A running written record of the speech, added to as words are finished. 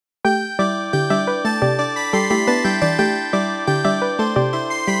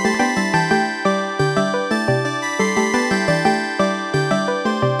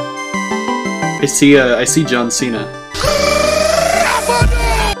I see John Cena.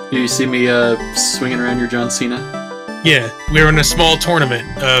 Do you see me swinging around your John Cena? Yeah, we're in a small tournament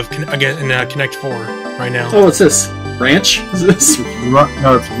of Connect 4 right now. Oh, what's this? Ranch? Is this?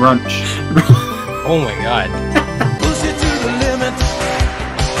 No, it's Runch. Oh my god. Push it to the limit.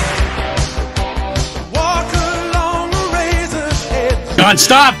 Walk along the razor's edge. John,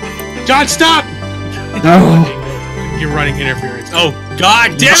 stop! John, stop! No. You're running interference. Oh,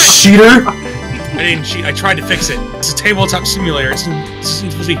 god damn it! Cheater! I didn't cheat. I tried to fix it. It's a tabletop simulator. It's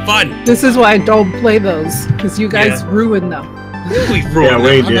supposed to be fun. This is why I don't play those, because you guys ruin them. We ruined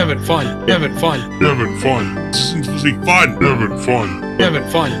we them. I'm did. having fun. Having fun. Having fun. It's supposed to be fun. Having fun. Having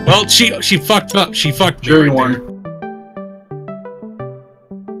fun. Well, she fucked up. She fucked me Jryyy right won. there.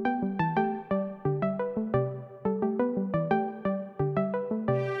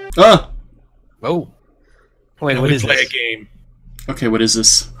 Ah! Whoa. Wait, Now what we is play this? a game. Okay, what is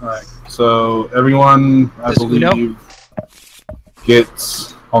this? Alright, so everyone, I Does Uno? believe,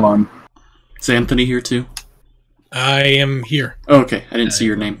 gets... Hold on. Is Anthony here too? I am here. Oh, okay, I didn't see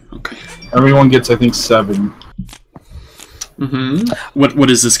your name. Okay. Everyone gets, I think, 7. Mm-hmm. What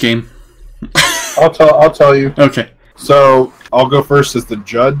is this game? I'll tell you. Okay. So, I'll go first as the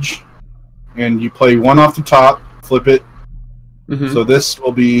judge, and you play one off the top, flip it. Mm-hmm. So this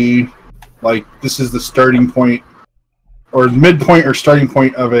will be, like, this is the starting point, or midpoint or starting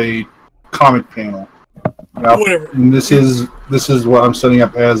point of a comic panel. Now, Whatever. and this is what I'm setting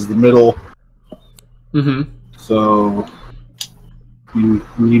up as the middle. Mm-hmm. So you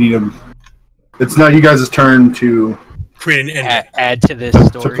need a. It's now you guys' turn to Create an ending. Add to this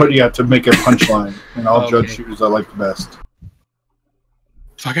story. to make a punchline, and I'll Okay. judge who's I like the best.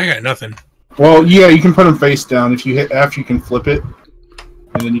 Fuck, I got nothing. Well, yeah, you can put them face down. If you hit F, you can flip it,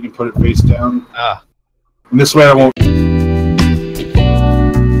 and then you can put it face down. Ah. And this way, I won't.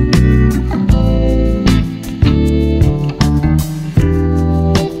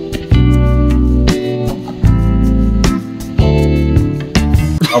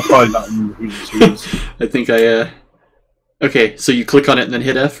 I'll probably not remember who's. I think Okay, so you click on it and then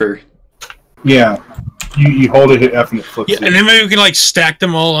hit F, or? Yeah, you hold it, hit F, and it flips. Yeah, it. and then maybe we can like stack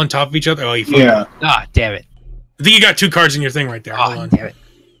them all on top of each other. Oh, you fucked Yeah. Ah, damn it. I think you got 2 cards in your thing right there. Hold Ah, on. damn it.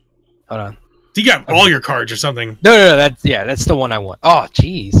 Hold on. You got all your cards or something. No, that's the one I want. Oh,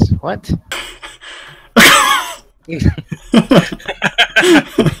 jeez. What?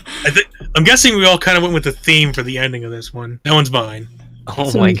 I'm guessing we all kind of went with the theme for the ending of this one. That one's mine. Oh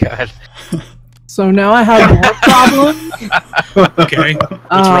So- my god. So now I have more problems. Okay. What's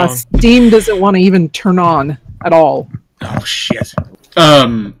wrong? Steam doesn't want to even turn on at all. Oh shit.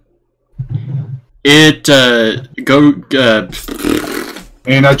 It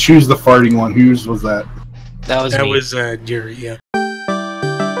And I choose the farting one. Whose was that? That was That me. was Jryyy. Yeah.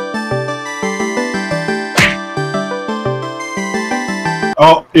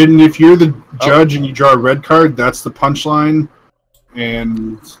 Oh, and if you're the judge and you draw a red card, that's the punchline.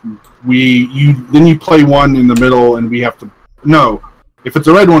 And then you play one in the middle, and we have to. No, if it's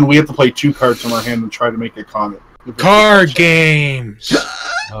a red one, we have to play 2 cards from our hand and try to make a comment. Card games.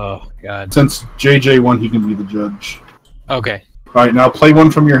 Oh god. Since JJ won, he can be the judge. Okay. All right, now play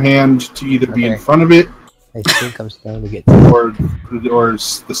one from your hand to either be in Okay. front of it I think I'm starting to get. or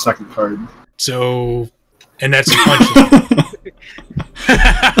the second card. So, and that's a punchline.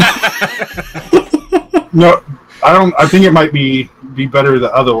 No, I don't. I think it might be better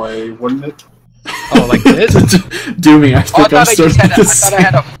the other way, wouldn't it? Oh, like this? do me. I Oh, think I'm starting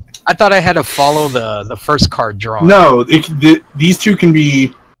to I thought I had to follow the first card drawn. No, these two can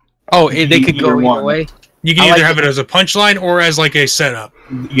be. Oh, they could go Either either one. way. You can I either like have it as a punchline or as like a setup.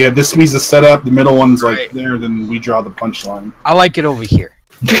 Yeah, this means the setup. The middle one's like Right. there. Then we draw the punchline. I like it over here.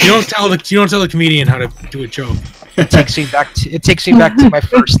 You don't tell the comedian how to do a joke. It takes me back to my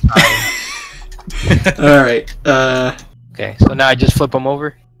first time. All right. Okay, so now I just flip them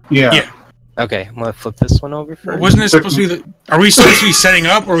over. Yeah. Yeah. Okay, I'm gonna flip this one over first. Wasn't it supposed to be the? Are we supposed to be setting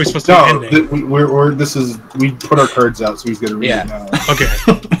up, or are we supposed to No, be ending? we put our cards out, so he's gonna read Yeah. it now. Okay.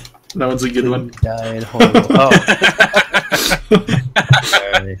 That one's a good one. Died horrible. Oh.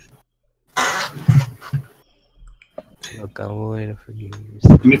 Alright. Look, I'm waiting for you.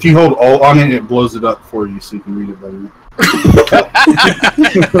 And if you hold alt on it, it blows it up for you, so you can read it better.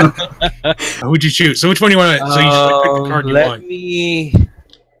 Who'd you choose? So which one do you want to? So you just like, pick the card you let want. me.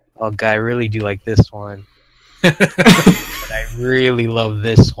 Oh, God, I really do like this one. But I really love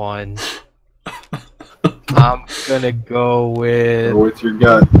this one. I'm gonna go with. Or with your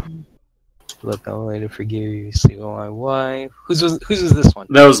gut. Look, I'm waiting to forgive you. Sleep with my wife. Whose was this one?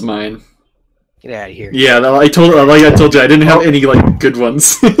 That was mine. Get out of here. Yeah, I told you I didn't have any like good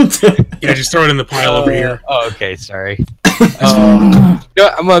ones. Yeah, just throw it in the pile over here. Oh, okay, sorry. No,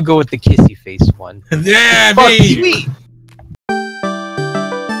 I'm gonna go with the kissy face one. Yeah, Fuck, me. sweet.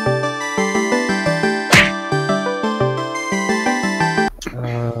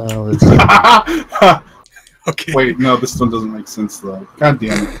 Let's see. Okay. Wait, no, this one doesn't make sense though. God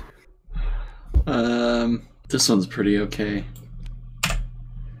damn it. This one's pretty okay.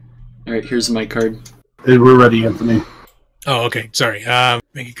 Alright, here's my card. Hey, we're ready, Anthony. Oh, okay. Sorry.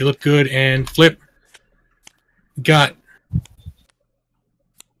 Make it look good and flip. Got.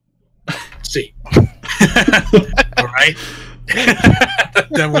 C. All right.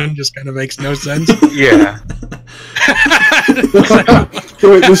 That one just kind of makes no sense. Yeah.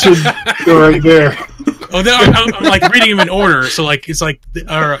 Wait, this should go right there. Oh, I'm like reading them in order, so like it's like,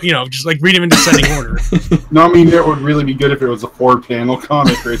 or just like read them in descending order. No, I mean that would really be good if it was a 4-panel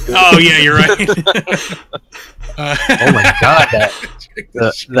comic right there. Oh yeah, you're right. Oh my god,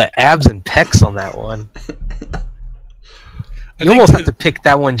 the abs and pecs on that one. You almost have to pick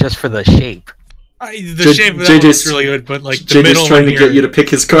that one just for the shape. The shape of that one looks really good, but like the JJ's middle trying one to here, get you to pick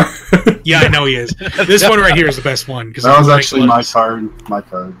his card. Yeah, I know he is. This one right here is the best one. That was actually my card. My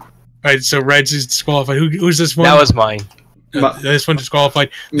card. All right, so Reds is disqualified. Who's this one? That was mine. This one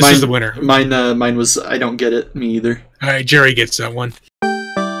disqualified. This is the winner. Mine was I don't get it. Me either. All right, Jryyy gets that one.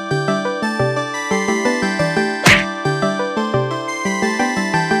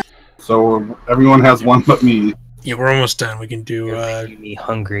 So everyone has one but me. Yeah, we're almost done. We can do. You're making me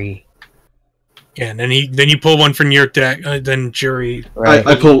hungry. Yeah, and then you pull one from your deck. Then Jryyy, Right.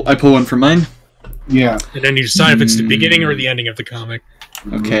 I pull one from mine. Yeah. and then you decide if it's the beginning or the ending of the comic.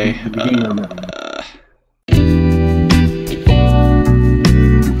 Okay. The beginning of that.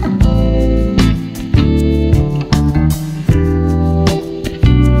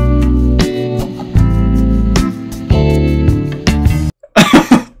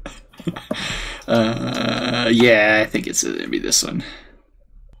 Yeah, I think it's gonna be this one.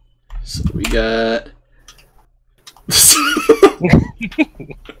 So we got.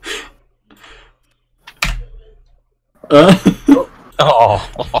 Oh.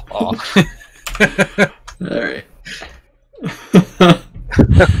 All right.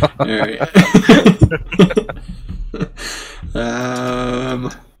 All right.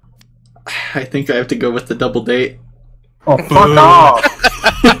 I think I have to go with the double date. Oh, fuck off!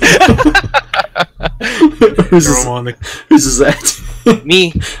 Whose Throw is, 'em on the. whose is that?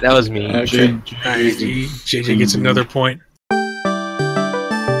 Me. That was me. Okay. All right, JJ gets another point.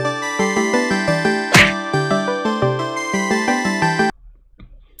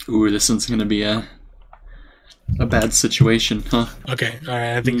 Ooh, this one's gonna be a bad situation, huh? Okay, all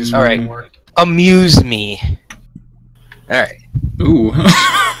right. I think this All one right. can work. Amuse me. All right. Ooh.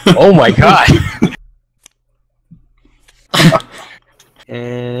 Oh my god.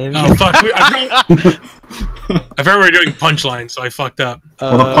 And Oh fuck! I thought we were doing punchline, so I fucked up.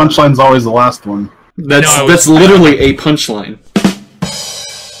 Well, the punchline's always the last one. That's literally a punchline.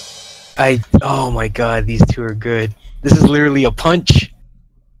 oh my god, these two are good. This is literally a punch.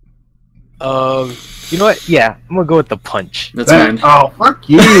 You know what? Yeah, I'm gonna go with the punch. That's mine. Oh, fuck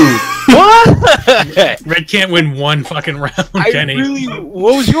you! What? Red can't win one fucking round, can he?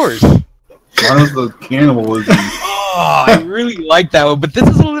 What was yours? Mine was the cannibalism. Oh, I really like that one, but this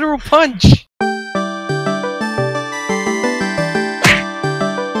is a literal punch.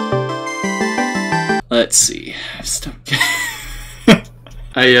 Let's see.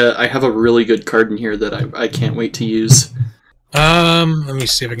 I have a really good card in here that I can't wait to use. Let me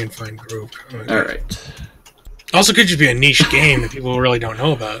see if I can find group. Okay. All right. Also, could just be a niche game that people really don't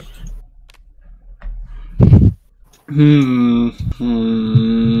know about.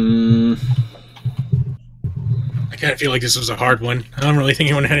 I kind of feel like this was a hard one. I don't really think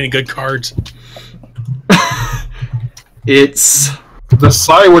anyone had any good cards. It's The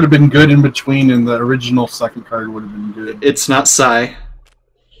Psy would have been good in between, and the original second card would have been good. it's not Psy.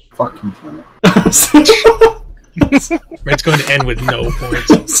 Fuck you, damn it. It's going to end with no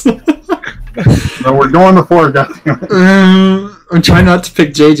points. No, we're going to 4, goddammit. I'm trying not to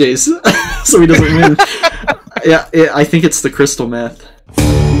pick JJ's so he doesn't win. Yeah, I think it's the crystal meth.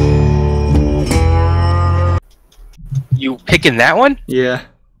 You picking that one? Yeah.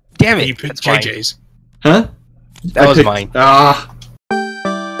 Damn it! You picked That's mine. JJ's. Huh? That was picked- mine. Ah.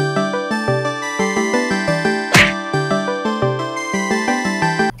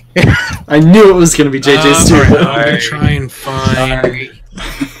 I knew it was gonna be JJ's too. Alright, I'm going to try and find... Sorry.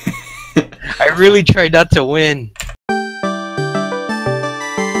 I really tried not to win.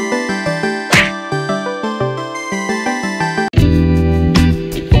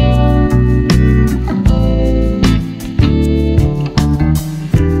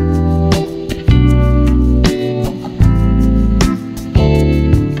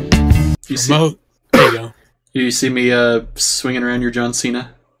 remote. There you go. You see me swinging around your John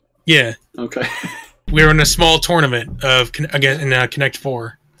Cena? Yeah. Okay. We're in a small tournament again in Connect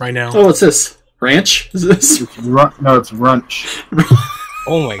 4 right now. Oh, what's this? Ranch? Is this? No, it's Runch.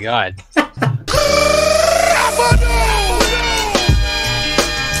 Oh my god.